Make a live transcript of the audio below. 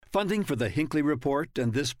Funding for the Hinckley Report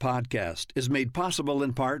and this podcast is made possible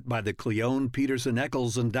in part by the Cleone Peterson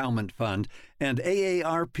Eccles Endowment Fund and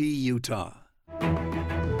AARP Utah.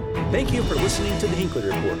 Thank you for listening to the Hinckley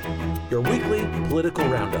Report, your weekly political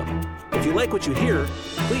roundup. If you like what you hear,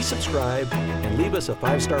 please subscribe and leave us a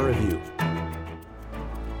 5-star review.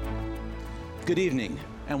 Good evening,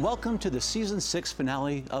 and welcome to the Season 6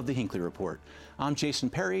 finale of the Hinckley Report. I'm Jason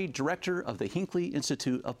Perry, Director of the Hinckley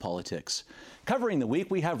Institute of Politics. Covering the week,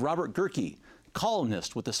 we have Robert Gehrke,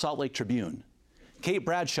 columnist with the Salt Lake Tribune, Kate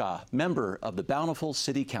Bradshaw, member of the Bountiful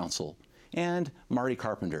City Council, and Marty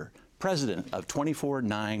Carpenter, President of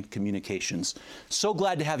 24/9 Communications. So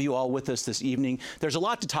glad to have you all with us this evening. There's a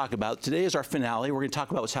lot to talk about. Today is our finale. We're going to talk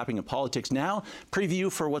about what's happening in politics now,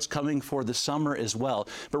 preview for what's coming for the summer as well.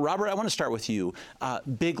 But Robert, I want to start with you.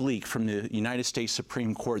 Big leak from the United States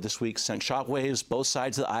Supreme Court this week sent shockwaves both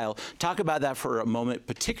sides of the aisle. Talk about that for a moment,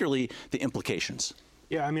 particularly the implications.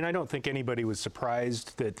 Yeah, I mean, I don't think anybody was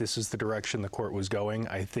surprised that this is the direction the court was going.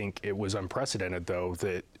 I think it was unprecedented, though,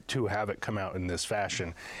 that to have it come out in this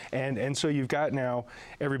fashion. And so you've got now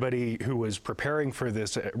everybody who was preparing for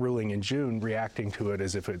this ruling in June reacting to it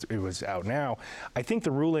as if it was out now. I think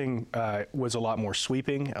the ruling was a lot more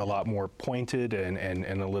sweeping, a lot more pointed,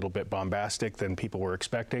 and a little bit bombastic than people were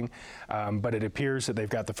expecting. But it appears that they've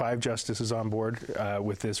got the 5 justices on board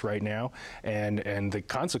with this right now. And the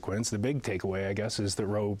consequence, the big takeaway, I guess, is that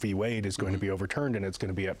Roe v. Wade is going to be overturned, and it's going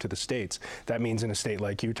to be up to the states. That means in a state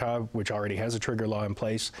like Utah, which already has a trigger law in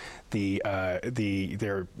place,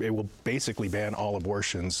 it will basically ban all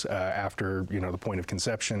abortions after the point of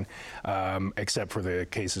conception, except for the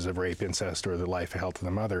cases of rape, incest, or the life and health of the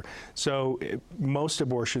mother. So most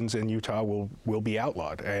abortions in Utah will be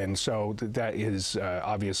outlawed, and so that is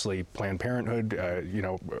obviously Planned Parenthood,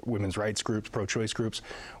 women's rights groups, pro-choice groups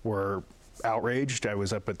were outraged. I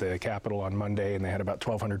was up at the Capitol on Monday, and they had about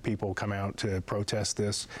 1,200 people come out to protest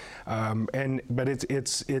this. But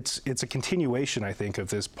it's a continuation, I think, of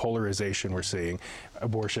this polarization we're seeing.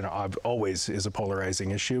 Abortion always is a polarizing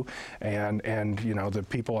issue, and the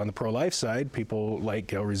people on the pro-life side, people like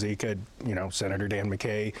Gail Rizika, Senator Dan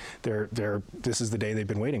McKay, this is the day they've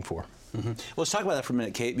been waiting for. Mm-hmm. Well, let's talk about that for a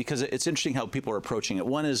minute, Kate, because it's interesting how people are approaching it.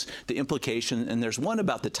 One is the implication, and there's one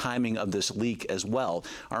about the timing of this leak as well.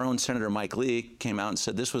 Our own Senator Mike Lee came out and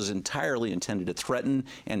said this was entirely intended to threaten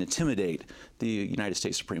and intimidate the United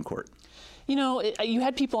States Supreme Court. You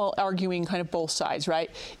had people arguing kind of both sides, right?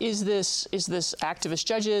 Is this activist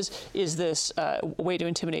judges? Is this a way to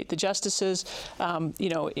intimidate the justices?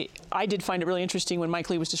 I did find it really interesting when Mike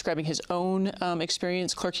Lee was describing his own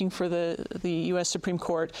experience clerking for the U.S. Supreme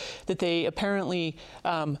Court, that they apparently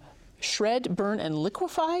shred, burn, and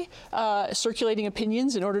liquefy circulating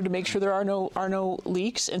opinions in order to make sure there are no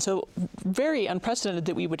leaks. And so very unprecedented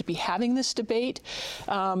that we would be having this debate.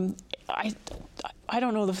 I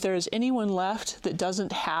don't know if there is anyone left that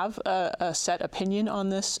doesn't have a set opinion on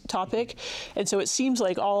this topic. And so it seems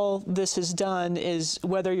like all this has done is,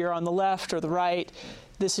 whether you're on the left or the right,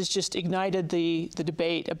 this has just ignited the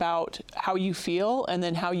debate about how you feel and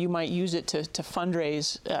then how you might use it to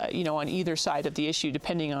fundraise, on either side of the issue,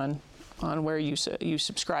 depending on where you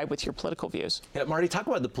subscribe with your political views. Yeah, Marty, talk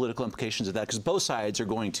about the political implications of that, because both sides are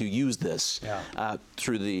going to use this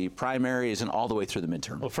through the primaries and all the way through the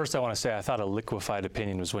midterm. Well, first I want to say I thought a liquefied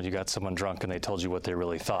opinion was when you got someone drunk and they told you what they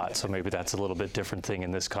really thought. So maybe that's a little bit different thing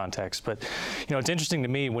in this context. But, it's interesting to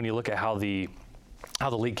me when you look at how the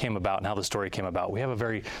leak came about and how the story came about. We have a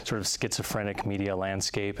very sort of schizophrenic media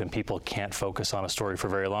landscape, and people can't focus on a story for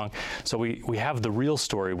very long. So we have the real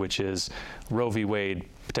story, which is Roe v. Wade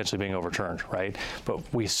potentially being overturned, right? But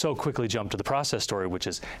we so quickly jump to the process story, which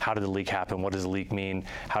is how did the leak happen? What does the leak mean?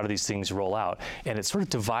 How do these things roll out? And it sort of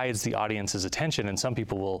divides the audience's attention, and some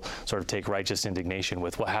people will sort of take righteous indignation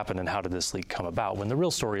with what happened and how did this leak come about, when the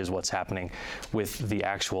real story is what's happening with the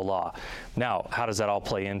actual law. Now, how does that all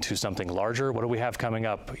play into something larger? What do we have coming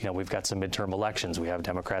up? We've got some midterm elections. We have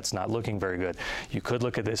Democrats not looking very good. You could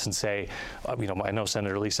look at this and say, I know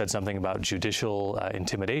Senator Lee said something about judicial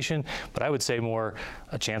intimidation, but I would say more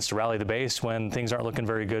a chance to rally the base when things aren't looking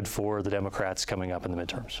very good for the Democrats coming up in the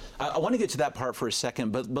midterms. I want to get to that part for a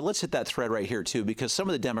second, but let's hit that thread right here too, because some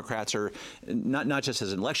of the Democrats are not just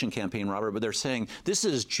as an election campaign, Robert, but they're saying this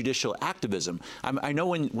is judicial activism. I know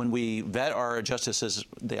when we vet our justices,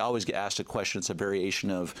 they always get asked a question. It's a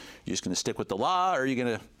variation of, you just going to stick with the law, or are you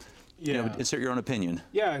going to insert your own opinion?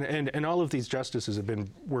 Yeah, and all of these justices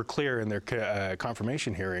were clear in their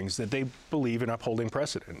confirmation hearings that they believe in upholding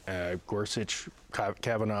precedent. Gorsuch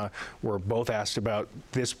Kavanaugh were both asked about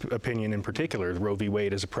this opinion in particular, Roe v.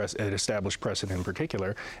 Wade as an established precedent in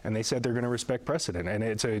particular, and they said they're going to respect precedent. And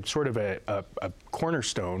it's a sort of a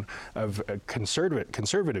cornerstone of a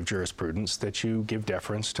conservative jurisprudence that you give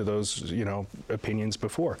deference to those, opinions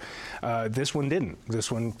before. This one didn't.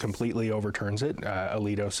 This one completely overturns it.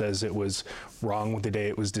 Alito says it was wrong the day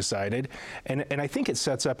it was decided. And I think it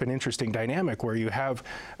sets up an interesting dynamic where you have,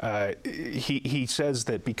 he says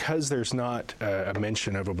that because there's not a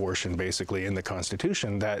mention of abortion basically in the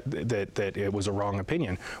Constitution, that it was a wrong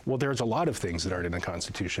opinion. Well, there's a lot of things that aren't in the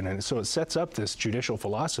Constitution. And so it sets up this judicial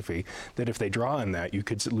philosophy that if they draw on that, you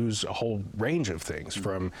could lose a whole range of things,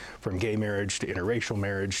 from gay marriage to interracial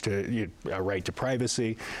marriage to a right to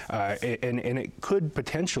privacy. And it could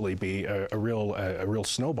potentially be a real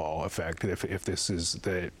snowball effect if this is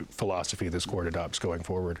the philosophy this court adopts going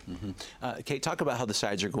forward. Kate, talk about how the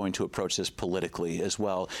sides are going to approach this politically as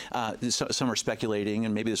well. Some are speculating,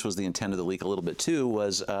 and maybe this was the intent of the leak a little bit too,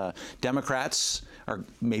 was Democrats are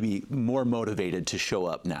maybe more motivated to show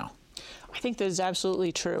up now. I think that is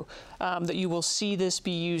absolutely true, that you will see this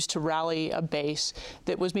be used to rally a base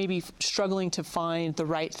that was maybe struggling to find the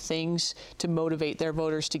right things to motivate their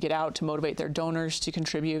voters to get out, to motivate their donors to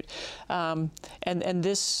contribute. And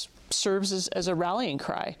this serves as a rallying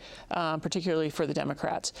cry, particularly for the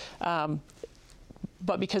Democrats.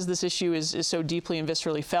 But because this issue is so deeply and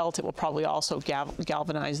viscerally felt, it will probably also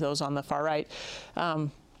galvanize those on the far right.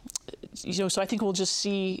 So I think we'll just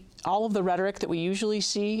see all of the rhetoric that we usually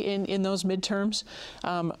see in those midterms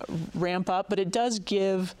ramp up, but it does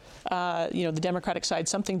give the Democratic side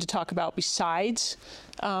something to talk about besides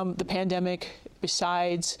the pandemic,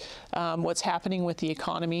 besides what's happening with the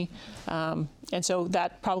economy, and so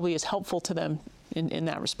that probably is helpful to them in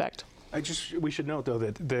that respect. We should note, though,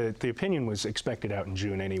 that the opinion was expected out in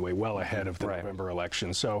June anyway, well ahead of the November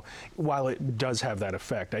election. So while it does have that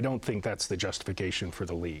effect, I don't think that's the justification for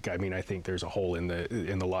the leak. I mean, I think there's a hole in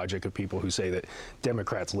the logic of people who say that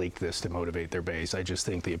Democrats leaked this to motivate their base. I just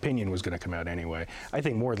think the opinion was going to come out anyway. I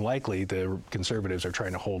think more likely the conservatives are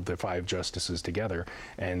trying to hold the 5 justices together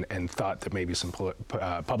and thought that maybe some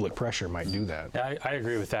public pressure might do that. I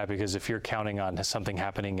agree with that, because if you're counting on something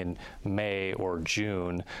happening in May or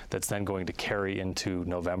June that's then going to carry into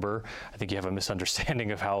November, I think you have a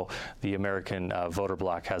misunderstanding of how the American voter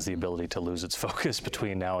bloc has the ability to lose its focus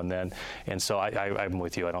between now and then. And so I'm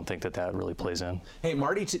with you. I don't think that really plays in. Hey,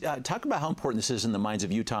 Marty, talk about how important this is in the minds of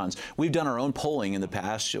Utahns. We've done our own polling in the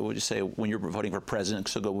past. We'll just say when you're voting for president,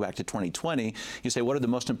 so go back to 2020, you say, what are the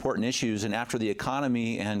most important issues? And after the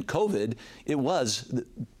economy and COVID, it was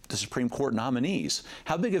the Supreme Court nominees.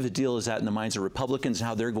 How big of a deal is that in the minds of Republicans and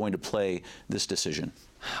how they're going to play this decision?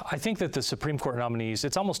 I think that the Supreme Court nominees,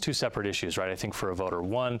 it's almost 2 separate issues, right? I think for a voter.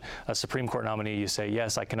 One, a Supreme Court nominee, you say,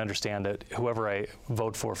 yes, I can understand that whoever I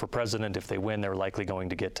vote for president, if they win, they're likely going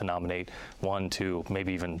to get to nominate 1, 2,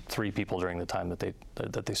 maybe even 3 people during the time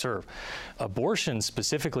that they serve. Abortion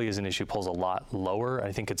specifically as an issue pulls a lot lower.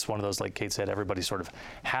 I think it's one of those, like Kate said, everybody sort of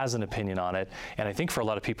has an opinion on it. And I think for a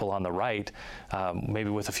lot of people on the right,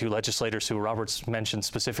 maybe with a few legislators who Robert's mentioned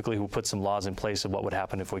specifically who put some laws in place of what would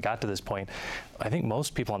happen if we got to this point, I think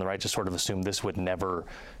most people on the right just sort of assume this would never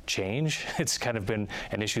change. It's kind of been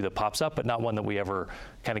an issue that pops up, but not one that we ever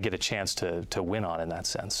kind of get a chance to win on in that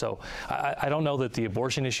sense. So I don't know that the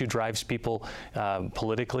abortion issue drives people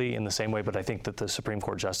politically in the same way, but I think that the Supreme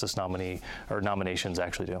Court Justice nominee or nominations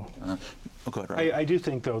actually do. Go ahead, Robert. I do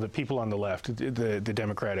think, though, that people on the left, the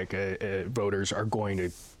Democratic voters, are going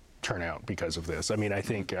to turn out because of this. I mean, I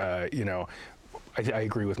think, I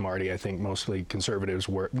agree with Marty. I think mostly conservatives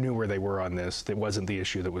knew where they were on this. It wasn't the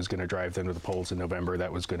issue that was going to drive them to the polls in November.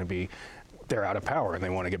 That was going to be they're out of power and they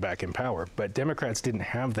want to get back in power. But Democrats didn't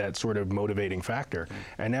have that sort of motivating factor,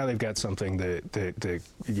 and now they've got something to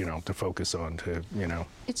focus on.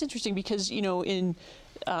 It's interesting because in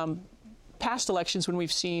past elections, when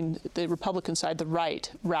we've seen the Republican side, the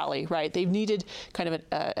right, rally, right, they've needed kind of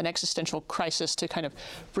an existential crisis to kind of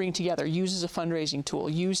bring together, use as a fundraising tool,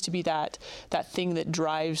 use to be that thing that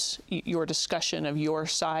drives your discussion of your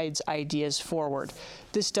side's ideas forward.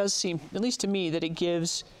 This does seem, at least to me, that it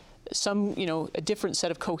gives some, a different set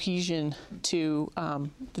of cohesion to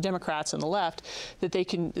the Democrats and the left that they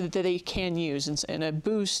can use, and a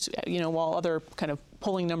boost, while other kind of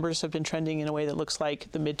polling numbers have been trending in a way that looks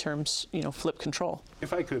like the midterms, flip control.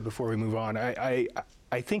 If I could, before we move on, I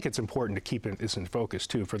think it's important to keep this in focus,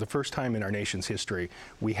 too. For the first time in our nation's history,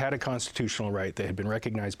 we had a constitutional right that had been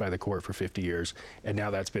recognized by the court for 50 years, and now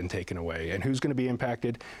that's been taken away. And who's going to be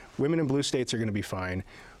impacted? Women in blue states are going to be fine.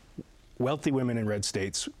 Wealthy women in red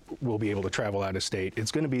states will be able to travel out of state.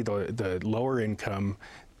 It's going to be the lower income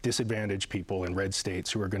disadvantaged people in red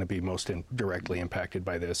states who are going to be most directly impacted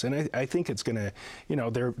by this. And I think it's going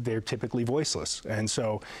to, they're typically voiceless. And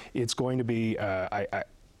so it's going to be,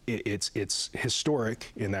 it's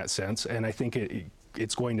historic in that sense. And I think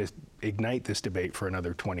it's going to ignite this debate for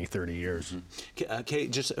another 20, 30 years. Mm-hmm. Kate,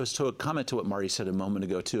 just as to a comment to what Marty said a moment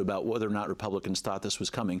ago, too, about whether or not Republicans thought this was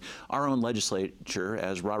coming. Our own legislature,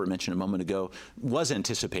 as Robert mentioned a moment ago, was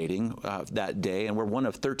anticipating that day, and we're one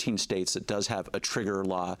of 13 states that does have a trigger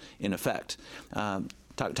law in effect.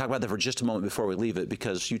 Talk about that for just a moment before we leave it,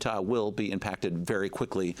 because Utah will be impacted very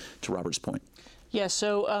quickly, to Robert's point. Yeah,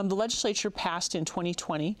 so the legislature passed in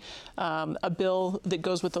 2020 a bill that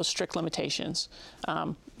goes with those strict limitations,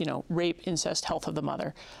 rape, incest, health of the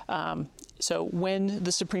mother. So when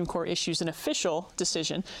the Supreme Court issues an official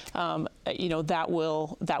decision, that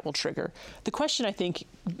will trigger. The question, I think,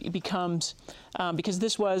 becomes, because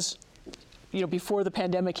this was, before the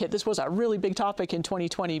pandemic hit, this was a really big topic in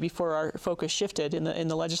 2020 before our focus shifted in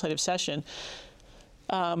the legislative session.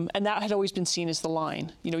 And that had always been seen as the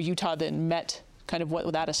line. Utah then met kind of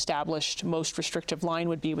what that established most restrictive line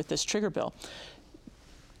would be with this trigger bill.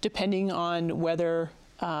 Depending on whether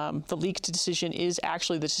the leaked decision is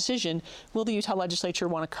actually the decision, will the Utah legislature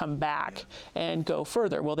want to come back and go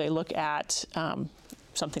further? Will they look at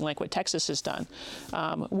something like what Texas has done?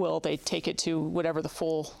 Will they take it to whatever the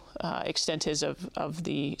full extent is of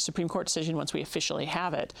the Supreme Court decision once we officially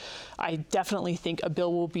have it? I definitely think a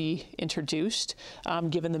bill will be introduced,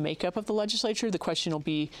 given the makeup of the legislature. The question will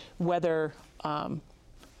be whether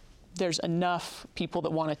there's enough people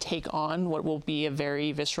that want to take on what will be a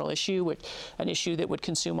very visceral issue, an issue that would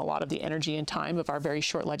consume a lot of the energy and time of our very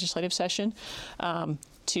short legislative session,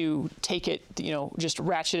 to take it, just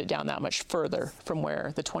ratchet it down that much further from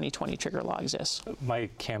where the 2020 trigger law exists. My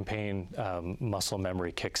campaign muscle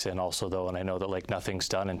memory kicks in also, though, and I know that nothing's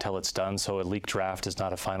done until it's done. So a leaked draft is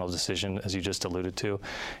not a final decision, as you just alluded to.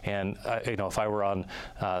 And if I were on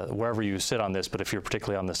wherever you sit on this, but if you're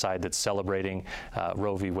particularly on the side that's celebrating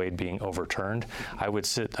Roe v. Wade being overturned, I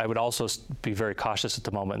would also be very cautious at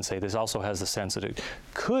the moment and say this also has the sense that it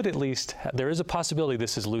could at least, there is a possibility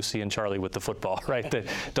this is Lucy and Charlie with the football, right? That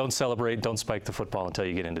don't celebrate, don't spike the football until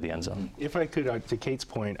you get into the end zone. If I could, to Kate's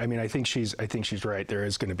point, I think she's right. There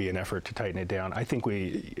is going to be an effort to tighten it down. I think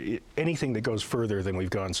anything that goes further than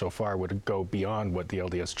we've gone so far would go beyond what the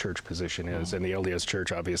LDS Church position is, and the LDS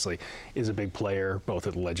Church obviously is a big player both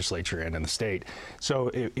at the legislature and in the state. So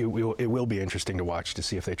it will be interesting to watch to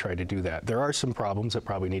see if they try to do that. There are some problems that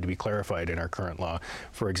probably need to be clarified in our current law.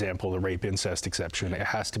 For example, the rape incest exception, it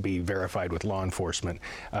has to be verified with law enforcement.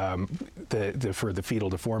 For the fetal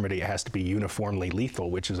deformity, it has to be uniformly lethal,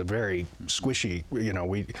 which is a very squishy,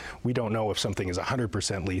 we don't know if something is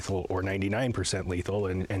 100% lethal or 99% lethal,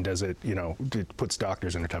 and does it, it puts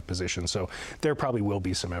doctors in a tough position. So there probably will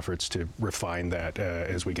be some efforts to refine that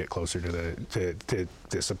as we get closer to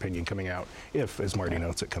this opinion coming out, if, as Marty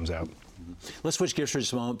notes, it comes out. Let's switch gears for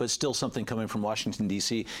just a moment, but still something coming from Washington,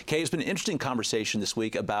 D.C. Kay, it's been an interesting conversation this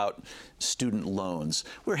week about student loans.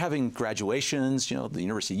 We're having graduations. The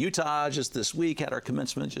University of Utah just this week had our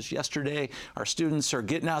commencement just yesterday. Our students are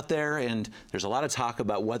getting out there, and there's a lot of talk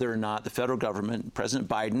about whether or not the federal government, President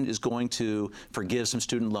Biden, is going to forgive some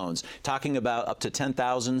student loans. Talking about up to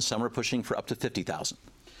 $10,000, some are pushing for up to $50,000.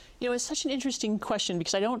 It's such an interesting question,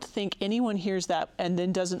 because I don't think anyone hears that and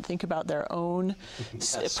then doesn't think about their own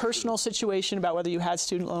personal situation, about whether you had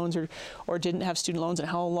student loans or didn't have student loans, and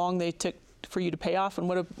how long they took for you to pay off, and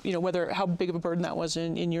how big of a burden that was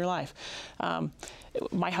in your life.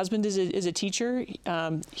 My husband is a teacher.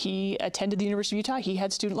 He attended the University of Utah. He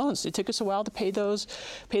had student loans. It took us a while to pay those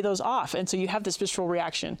off, and so you have this visceral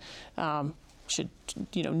reaction. Should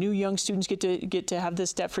new young students get to have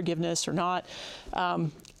this debt forgiveness or not?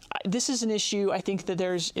 This is an issue, I think, that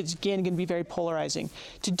it's again going to be very polarizing.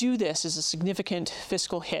 To do this is a significant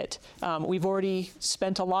fiscal hit. We've already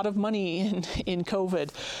spent a lot of money in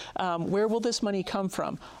COVID. Where will this money come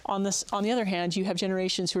from? On the other hand, you have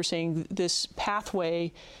generations who are saying this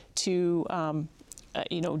pathway to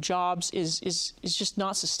jobs is just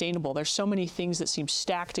not sustainable. There's so many things that seem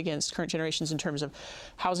stacked against current generations in terms of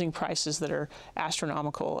housing prices that are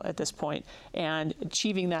astronomical at this point, and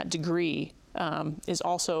achieving that degree is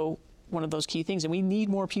also one of those key things. And we need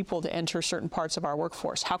more people to enter certain parts of our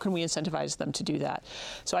workforce. How can we incentivize them to do that?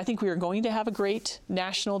 So I think we are going to have a great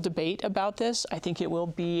national debate about this. I think it will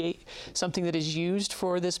be something that is used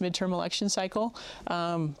for this midterm election cycle.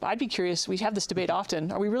 I'd be curious, we have this debate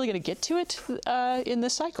often. Are we really going to get to it in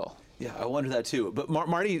this cycle? Yeah, I wonder that too. But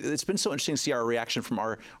Marty, it's been so interesting to see our reaction from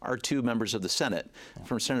our two members of the Senate,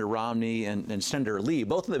 from Senator Romney and Senator Lee.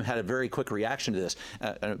 Both of them had a very quick reaction to this.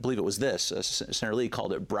 I believe it was this. Senator Lee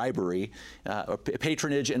called it bribery,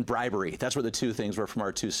 patronage and bribery. That's what the two things were from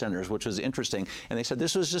our two senators, which was interesting. And they said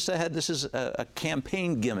this was just this is a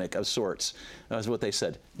campaign gimmick of sorts, is what they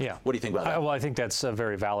said. Yeah. What do you think about that? Well, I think that's a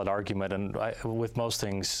very valid argument. And with most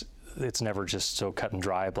things, it's never just so cut and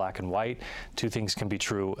dry, black and white. Two things can be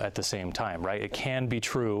true at the same time, right? It can be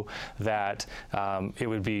true that it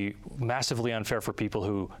would be massively unfair for people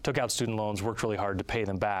who took out student loans, worked really hard to pay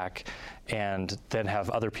them back, and then have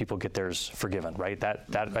other people get theirs forgiven, right? That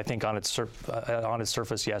I think on its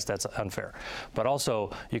surface, yes, that's unfair. But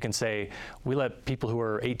also, you can say we let people who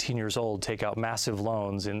are 18 years old take out massive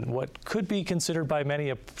loans in what could be considered by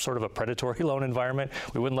many a sort of a predatory loan environment.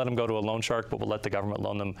 We wouldn't let them go to a loan shark, but we'll let the government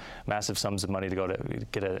loan them massive sums of money to go to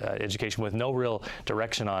get an education with no real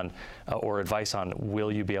direction on or advice on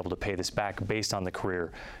will you be able to pay this back based on the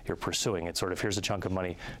career you're pursuing. It's sort of here's a chunk of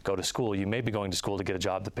money, go to school. You may be going to school to get a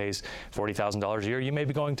job that pays $40,000 a year. You may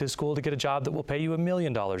be going to school to get a job that will pay you $1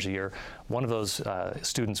 million a year. One of those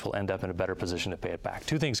students will end up in a better position to pay it back.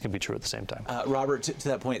 Two things can be true at the same time. Robert, to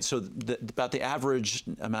that point, so about the average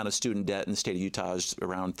amount of student debt in the state of Utah is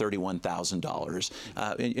around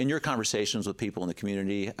 $31,000. In your conversations with people in the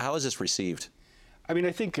community, how is this received? I mean,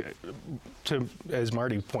 I think, as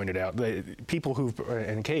Marty pointed out, people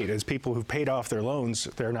and Kate, as people who've paid off their loans,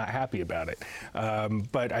 they're not happy about it.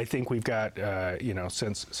 But I think we've got,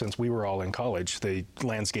 since we were all in college, the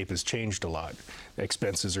landscape has changed a lot. The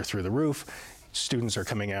expenses are through the roof. Students are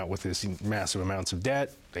coming out with these massive amounts of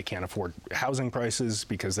debt. They can't afford housing prices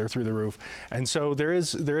because they're through the roof. And so there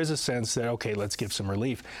is a sense that, okay, let's give some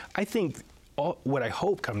relief. I think what I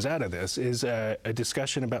hope comes out of this is a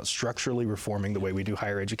discussion about structurally reforming the way we do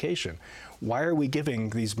higher education. Why are we giving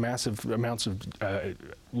these massive amounts of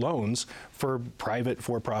loans for private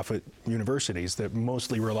for-profit universities that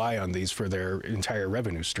mostly rely on these for their entire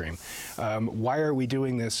revenue stream? Why are we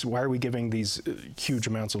doing this? Why are we giving these huge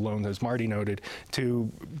amounts of loans, as Marty noted,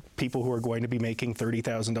 to people who are going to be making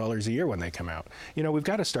 $30,000 a year when they come out? You know, we've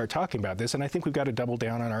got to start talking about this, and I think we've got to double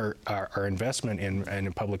down on our investment in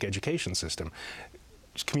a public education system.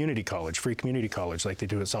 Community college, free community college like they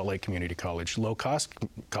do at Salt Lake Community College, low-cost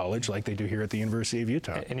college like they do here at the University of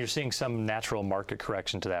Utah. And you're seeing some natural market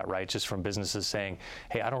correction to that, right? Just from businesses saying,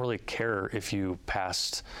 hey, I don't really care if you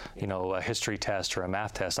passed, a history test or a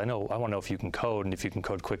math test. I want to know if you can code and if you can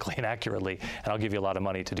code quickly and accurately, and I'll give you a lot of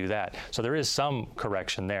money to do that. So there is some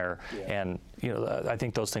correction there, and I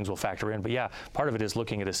think those things will factor in. But yeah, part of it is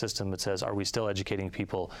looking at a system that says, are we still educating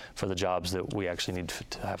people for the jobs that we actually need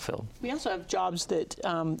to have filled? We also have jobs that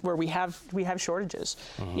where we have shortages.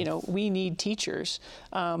 Mm-hmm. We need teachers,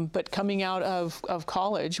 but coming out of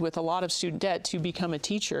college with a lot of student debt to become a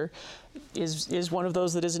teacher is one of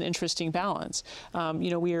those that is an interesting balance.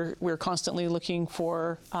 We're constantly looking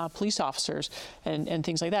for police officers and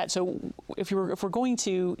things like that. So if we're going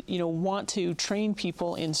to want to train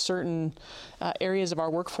people in certain areas of our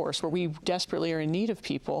workforce where we desperately are in need of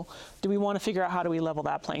people, do we want to figure out how do we level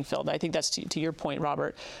that playing field? I think that's to your point,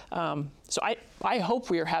 Robert. So I hope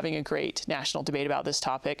we are having a great national debate about this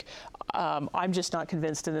topic. I'm just not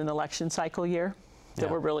convinced in an election cycle year that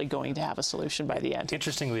we're really going to have a solution by the end.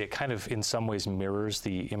 Interestingly, it kind of in some ways mirrors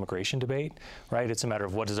the immigration debate, right? It's a matter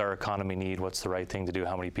of what does our economy need, what's the right thing to do,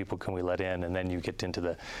 how many people can we let in, and then you get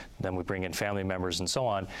into then we bring in family members and so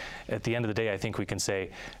on. At the end of the day, I think we can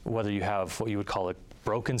say whether you have what you would call a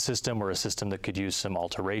broken system or a system that could use some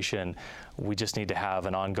alteration, we just need to have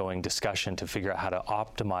an ongoing discussion to figure out how to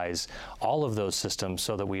optimize all of those systems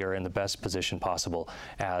so that we are in the best position possible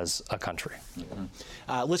as a country.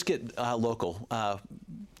 Mm-hmm. Let's get local.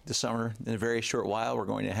 This summer, in a very short while, we're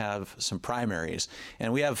going to have some primaries,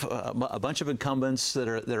 and we have a bunch of incumbents that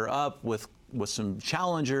are up with some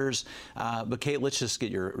challengers. But Kate, let's just get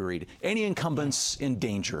your read. Any incumbents in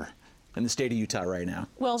danger in the state of Utah right now?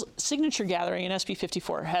 Well, signature gathering in SB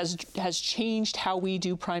 54 has changed how we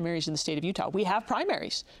do primaries in the state of Utah. We have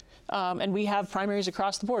primaries. And we have primaries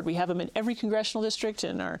across the board. We have them in every congressional district,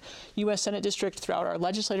 in our U.S. Senate district, throughout our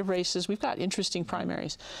legislative races. We've got interesting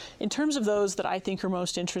primaries. In terms of those that I think are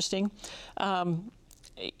most interesting,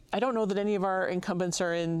 I don't know that any of our incumbents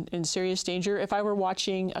are in serious danger. If I were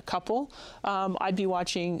watching a couple, I'd be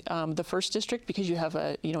watching the 1st District, because you have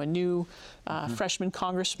a new freshman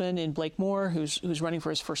congressman in Blake Moore who's running for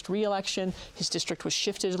his first re-election. His district was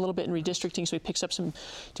shifted a little bit in redistricting, so he picks up some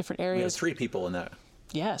different areas. We have 3 people in that.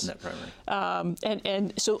 Yes. In that primary.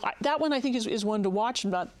 And so that one I think is one to watch.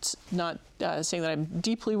 I'm not saying that I'm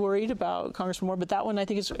deeply worried about Congressman Moore, but that one I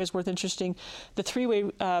think is worth interesting. The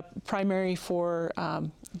three-way primary for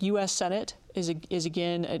U.S. Senate is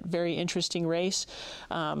again a very interesting race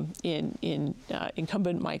in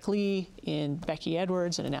incumbent Mike Lee, in Becky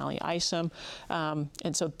Edwards, and in Allie Isom.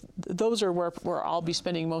 And so those are where I'll be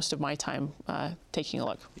spending most of my time taking a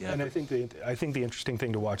look. Yeah. And I think the interesting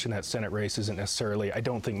thing to watch in that Senate race isn't necessarily, I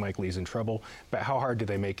don't think Mike Lee's in trouble, but how hard do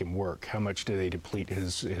they make him work? How much do they deplete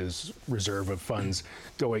his reserve of funds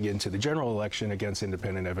going into the general election against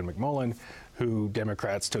independent Evan McMullin, who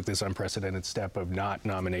Democrats took this unprecedented step of not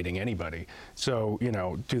nominating anybody. So, you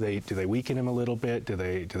know, do they weaken him a little bit? Do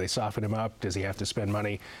they soften him up? Does he have to spend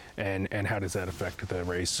money? And how does that affect the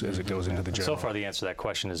race as it goes into the general? So far, the answer to that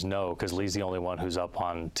question is no, because Lee's the only one who's up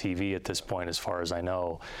on TV at this point, as far as I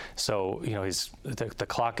know. So, you know, the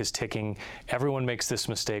clock is ticking. Everyone makes this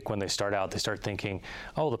mistake when they start out. They start thinking,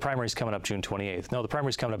 oh, the primary's coming up June 28th. No, the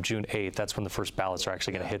primary's coming up June 8th. That's when the first ballots are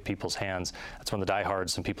actually going to hit people's hands. That's when the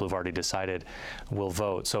diehards and people who've already decided will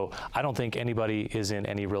vote. So I don't think anybody is in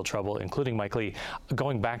any real trouble, including Mike Lee.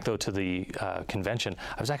 Going back, though, to the convention,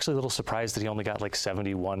 I was actually a little surprised that he only got like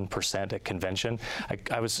 71% at convention.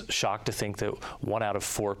 I was shocked to think that 1 out of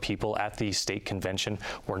 4 people at the state convention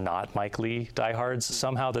were not Mike Lee diehards.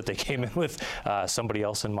 Somehow that they came in with somebody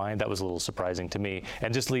else in mind. That was a little surprising to me,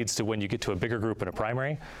 and just leads to when you get to a bigger group in a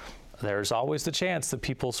primary, there's always the chance that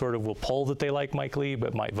people sort of will poll that they like Mike Lee,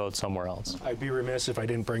 but might vote somewhere else. I'd be remiss if I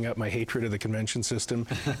didn't bring up my hatred of the convention system.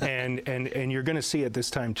 and you're going to see it this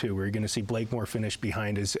time, too, where you're going to see Blakemore finish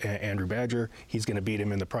behind his Andrew Badger. He's going to beat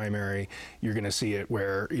him in the primary. You're going to see it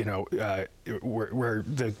where, you know, where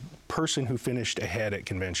the person who finished ahead at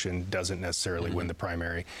convention doesn't necessarily win the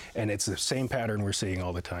primary. And it's the same pattern we're seeing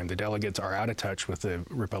all the time. The delegates are out of touch with the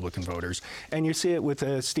Republican voters. And you see it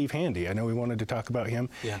with Steve Handy. I know we wanted to talk about him.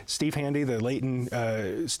 Yeah. Steve Handy, the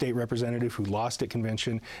Layton state representative who lost at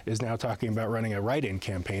convention, is now talking about running a write-in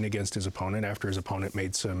campaign against his opponent after his opponent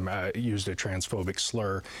made used a transphobic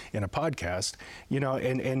slur in a podcast. You know,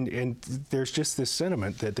 and there's just this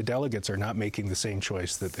sentiment that the delegates are not making the same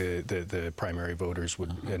choice that the primary voters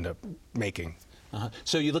would end up making.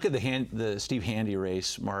 So you look at the Steve Handy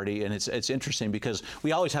race, Marty, and it's interesting because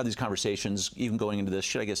we always have these conversations, even going into this,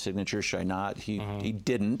 should I get signatures, should I not? He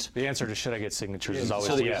didn't. The answer to should I get signatures is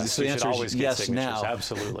always yes. So the answer is yes now.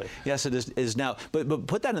 Absolutely. Yes, it is now. But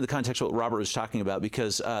put that in the context of what Robert was talking about,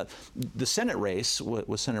 because the Senate race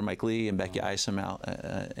with Senator Mike Lee and Becky Isom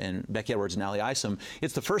and Becky Edwards and Allie Isom,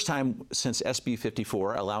 it's the first time since SB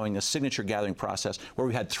 54 allowing a signature gathering process where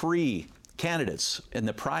we had 3 candidates in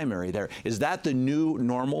the primary there. Is that the new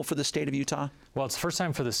normal for the state of Utah? Well, it's the first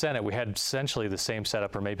time for the Senate. We had essentially the same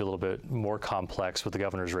setup, or maybe a little bit more complex, with the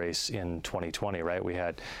governor's race in 2020, right? We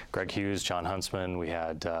had Greg Hughes, John Huntsman, we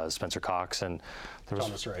had Spencer Cox, and there was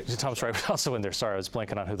Thomas Wright. Thomas Wright was also in there. Sorry, I was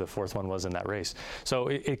blanking on who the 4th one was in that race. So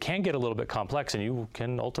it can get a little bit complex, and you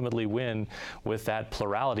can ultimately win with that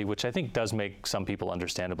plurality, which I think does make some people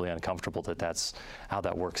understandably uncomfortable that that's how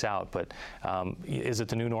that works out. But is it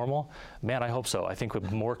the new normal? Man, I hope so. I think with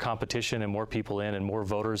more competition and more people in and more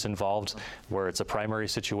voters involved, where it's a primary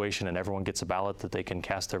situation and everyone gets a ballot that they can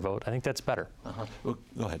cast their vote, I think that's better. Well,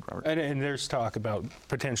 go ahead, Robert. And there's talk about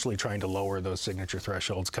potentially trying to lower those signature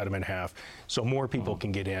thresholds, cut them in half, so more people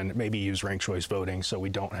can get in, maybe use ranked choice voting so we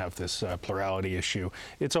don't have this plurality issue.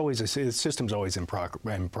 It's always, the system's always in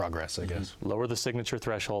progress, I guess. Lower the signature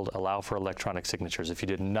threshold, allow for electronic signatures. If you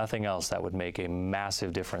did nothing else, that would make a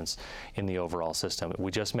massive difference in the overall system.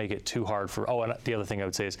 We just make it too hard for, and the other thing I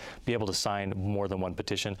would say is be able to sign more than one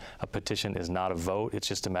petition. A petition is not a vote. It's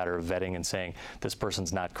just a matter of vetting and saying, this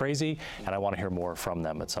person's not crazy, and I want to hear more from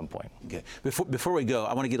them at some point. Okay. Before we go,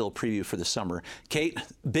 I want to get a little preview for the summer. Kate,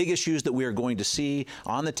 big issues that we are going to see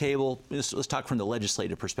on the table. Let's talk from the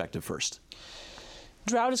legislative perspective first.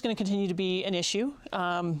 Drought is going to continue to be an issue.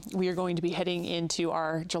 We are going to be heading into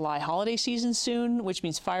our July holiday season soon, which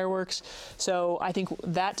means fireworks. So I think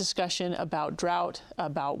that discussion about drought,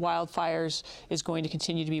 about wildfires, is going to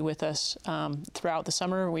continue to be with us throughout the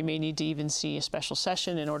summer. We may need to even see a special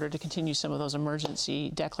session in order to continue some of those emergency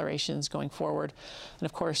declarations going forward. And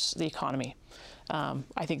of course, the economy.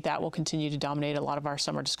 I think that will continue to dominate a lot of our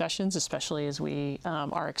summer discussions, especially as we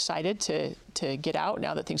are excited to get out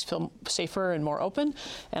now that things feel safer and more open.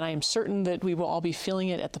 And I am certain that we will all be feeling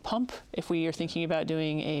it at the pump if we are thinking about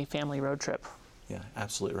doing a family road trip. Yeah,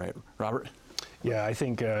 absolutely right. Robert? Yeah, I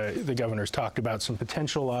think the governor's talked about some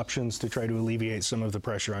potential options to try to alleviate some of the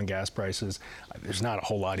pressure on gas prices. There's not a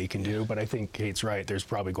whole lot he can do, but I think Kate's right. There's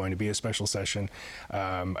probably going to be a special session,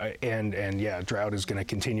 and yeah, drought is going to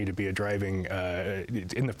continue to be a driving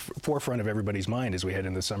in the forefront of everybody's mind as we head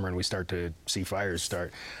into the summer and we start to see fires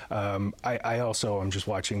start. I also am just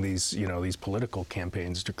watching these political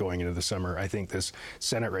campaigns going into the summer. I think this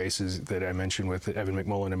Senate race that I mentioned with Evan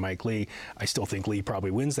McMullin and Mike Lee, I still think Lee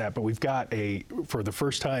probably wins that, but we've got for the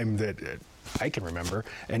first time that I can remember,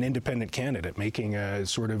 an independent candidate making a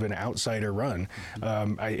sort of an outsider run.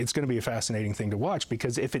 It's going to be a fascinating thing to watch,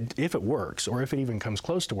 because if it works, or if it even comes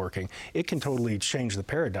close to working, it can totally change the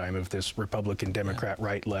paradigm of this Republican, Democrat,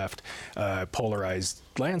 right-left polarized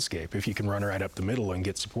landscape if you can run right up the middle and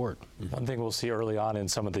get support. One thing we'll see early on in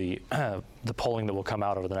some of the polling that will come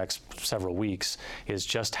out over the next several weeks is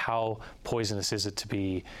just how poisonous is it to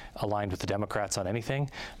be aligned with the Democrats on anything.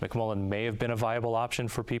 McMullin may have been a viable option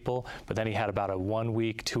for people, but then he had about a 1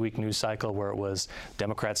 week, 2 week news cycle where it was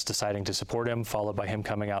Democrats deciding to support him, followed by him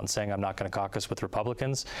coming out and saying, I'm not going to caucus with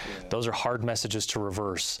Republicans. Yeah. Those are hard messages to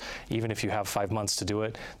reverse. Even if you have 5 months to do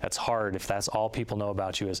it, that's hard if that's all people know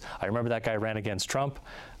about you is, I remember that guy ran against Trump.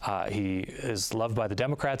 He is loved by the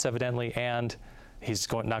Democrats, evidently, and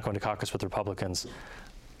he's not going to caucus with Republicans.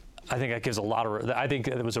 I think that gives a lot of. I think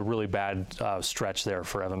it was a really bad stretch there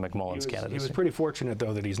for Evan McMullin's candidacy. He was pretty fortunate,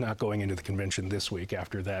 though, that he's not going into the convention this week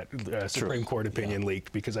after that Supreme Court opinion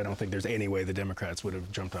leaked, because I don't think there's any way the Democrats would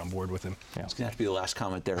have jumped on board with him. Yeah. It's going to have to be the last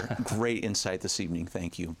comment there. Great insight this evening.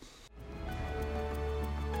 Thank you.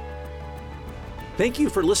 Thank you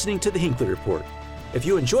for listening to the Hinckley Report. If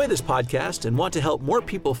you enjoy this podcast and want to help more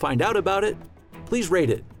people find out about it, please rate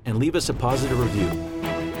it and leave us a positive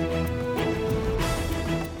review.